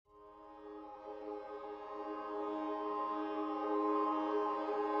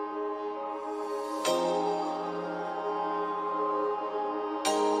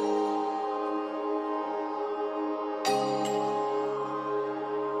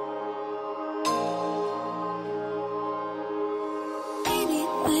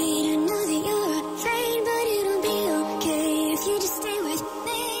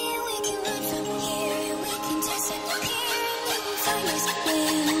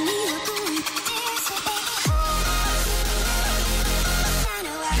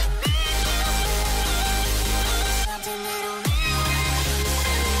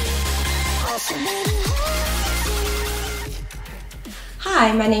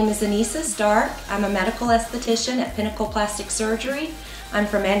Hi, my name is Anissa Stark. I'm a medical esthetician at Pinnacle Plastic Surgery. I'm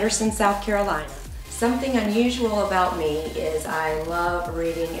from Anderson, South Carolina. Something unusual about me is I love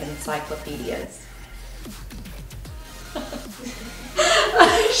reading encyclopedias.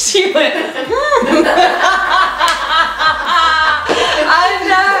 She went, I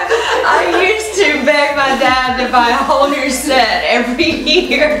know. I used to beg my dad to buy a whole new set every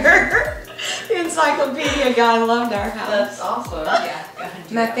year. The encyclopedia guy loved our house. That's awesome. Yeah.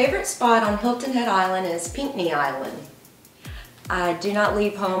 My favorite spot on Hilton Head Island is Pinckney Island. I do not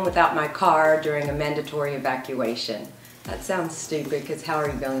leave home without my car during a mandatory evacuation. That sounds stupid, because how are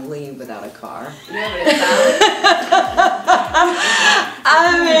you going to leave without a car? Yeah, but it sounds...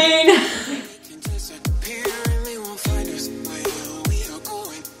 I mean...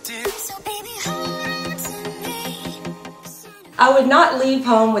 I would not leave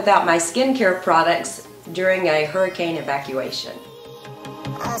home without my skincare products during a hurricane evacuation.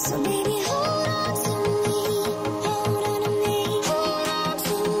 Let's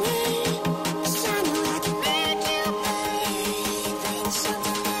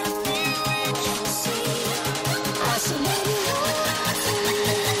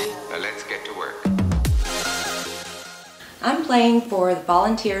get to work. I'm playing for the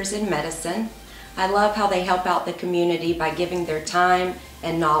Volunteers in Medicine. I love how they help out the community by giving their time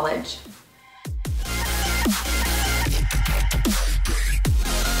and knowledge.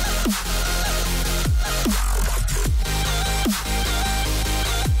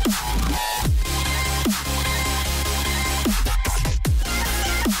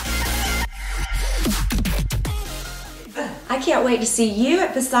 I can't wait to see you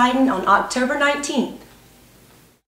at Poseidon on October 19th.